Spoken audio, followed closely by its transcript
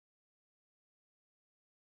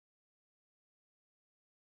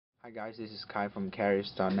Hi guys, this is Kai from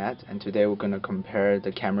Carriers.net, and today we're going to compare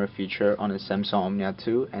the camera feature on the Samsung Omnia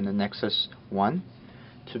II and the Nexus One.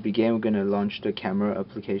 To begin, we're going to launch the camera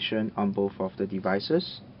application on both of the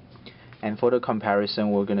devices. And for the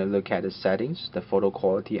comparison, we're going to look at the settings, the photo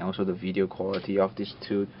quality, and also the video quality of these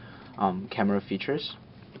two camera features.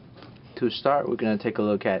 To start, we're going to take a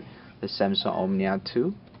look at the Samsung Omnia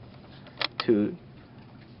II. To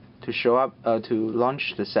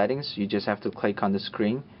launch the settings, you just have to click on the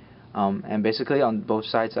screen. And basically on both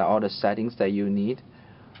sides are all the settings that you need,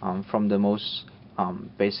 from the most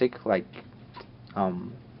basic, like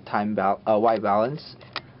white balance,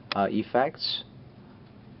 effects.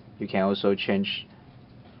 You can also change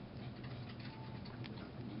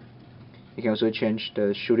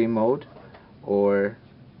the shooting mode or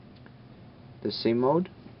the sim mode,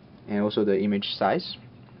 and also the image size.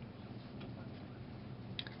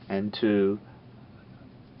 And to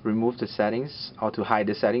remove the settings or to hide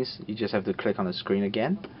the settings, you just have to click on the screen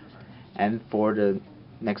again. And for the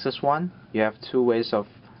Nexus One, you have two ways of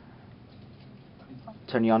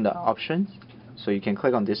turning on the options. So you can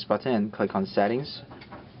click on this button and click on settings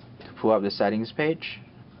to pull up the settings page.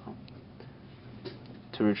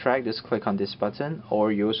 To retract, just click on this button,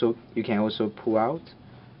 or you can also pull out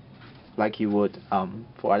like you would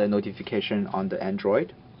for other notification on the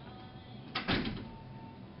Android.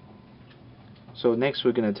 So next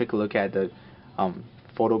we're going to take a look at the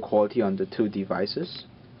photo quality on the two devices.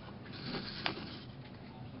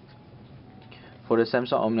 For the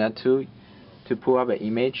Samsung Omnia II, to pull up an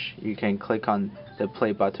image, you can click on the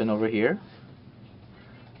play button over here.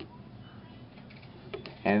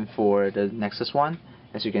 And for the Nexus One,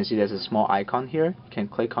 as you can see, there's a small icon here. You can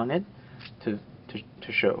click on it to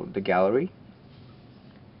show the gallery.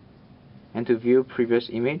 And to view previous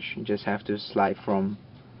image, you just have to slide from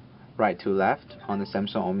right to left on the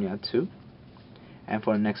Samsung Omnia II. And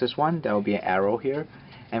for the Nexus One, there will be an arrow here.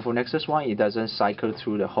 And for Nexus One, it doesn't cycle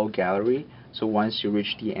through the whole gallery, so once you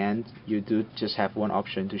reach the end, you do just have one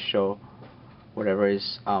option to show whatever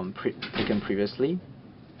is taken previously.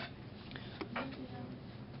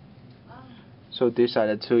 So these are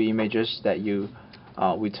the two images that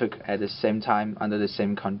we took at the same time under the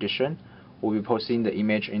same condition. We'll be posting the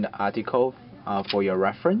image in the article for your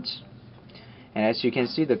reference. And as you can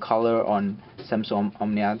see, the color on Samsung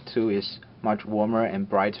Omnia II is much warmer and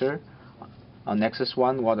brighter. On Nexus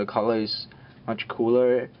One, while the color is much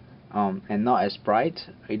cooler and not as bright,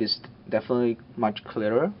 it is definitely much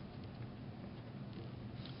clearer.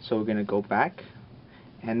 So we're going to go back,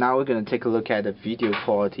 and now we're going to take a look at the video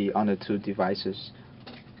quality on the two devices.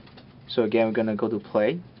 So again, we're going to go to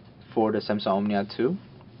play for the Samsung Omnia II.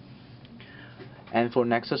 And for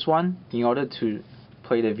Nexus One, in order to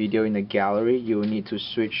play the video in the gallery, you will need to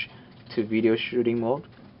switch to video shooting mode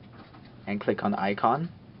and click on the icon,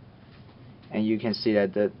 and you can see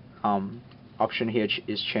that the option here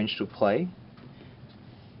is changed to play.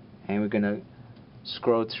 And we're gonna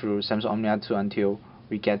scroll through Samsung Omnia II until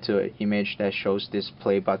we get to an image that shows this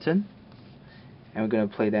play button, and we're gonna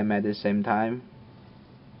play them at the same time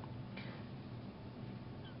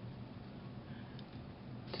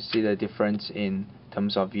to see the difference in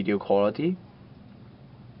terms of video quality.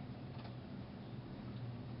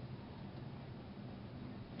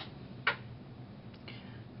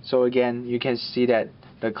 So again, you can see that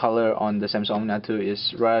the color on the Samsung Omnia II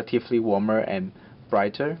is relatively warmer and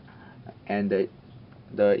brighter, and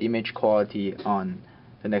the image quality on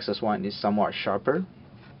the Nexus One is somewhat sharper.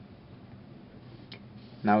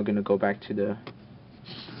 Now we're going to go back to the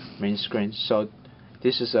main screen. So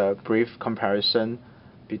this is a brief comparison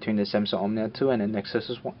between the Samsung Omnia II and the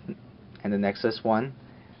Nexus One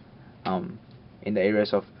in the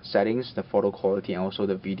areas of settings, the photo quality, and also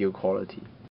the video quality.